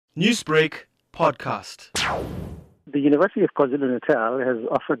Newsbreak podcast. The University of KwaZulu-Natal has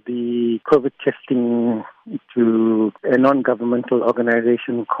offered the COVID testing to a non-governmental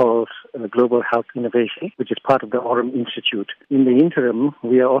organization called Global Health Innovation, which is part of the Aurum Institute. In the interim,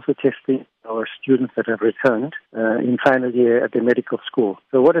 we are also testing our students that have returned in final year at the medical school.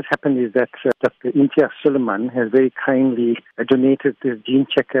 So what has happened is that Dr. Imtiaz Suleiman has very kindly donated this gene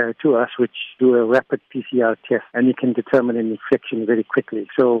checker to us, which do a rapid PCR test, and you can determine an infection very quickly.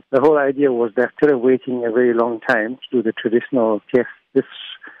 So the whole idea was that instead of waiting a very long time to do the traditional test, this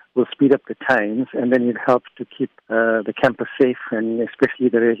will speed up the times, and then it helps to keep the campus safe, and especially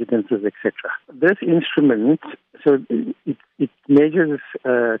the residences, etc. This instrument, so it measures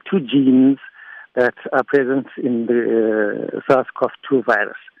two genes that are present in the SARS-CoV-2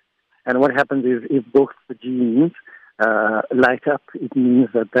 virus. And what happens is if both the genes light up, it means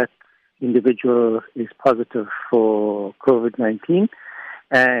that individual is positive for COVID-19.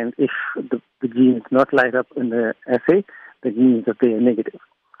 And if the genes not light up in the assay, that means that they are negative.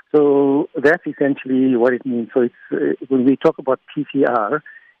 So that's essentially what it means. So it's when we talk about PCR,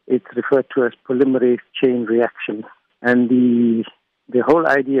 it's referred to as polymerase chain reaction. And the whole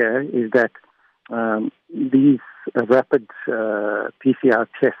idea is that these rapid PCR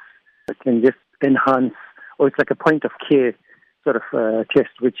tests can just enhance, or it's like a point of care sort of test,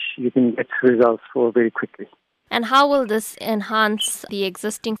 which you can get results for very quickly. And how will this enhance the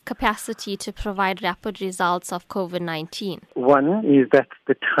existing capacity to provide rapid results of COVID-19? One is that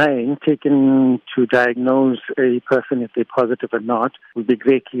the time taken to diagnose a person if they're positive or not will be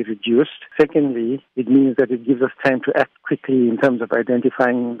greatly reduced. Secondly, it means that it gives us time to act quickly in terms of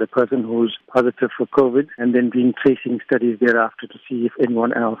identifying the person who's positive for COVID and then doing tracing studies thereafter to see if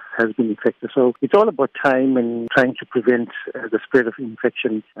anyone else has been infected. So it's all about time and trying to prevent the spread of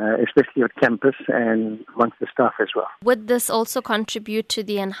infection, especially at campus and amongst the staff as well. Would this also contribute to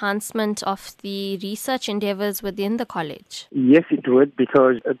the enhancement of the research endeavors within the college? Yes, it would,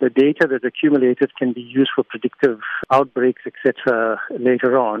 because the data that's accumulated can be used for predictive outbreaks, etc.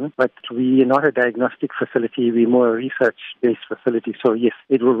 later on. But we are not a diagnostic facility, we're more a research-based facility. So yes,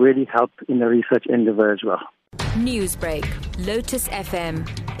 it will really help in the research endeavor as well. Newsbreak, Lotus FM,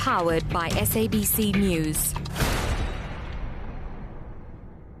 powered by SABC News.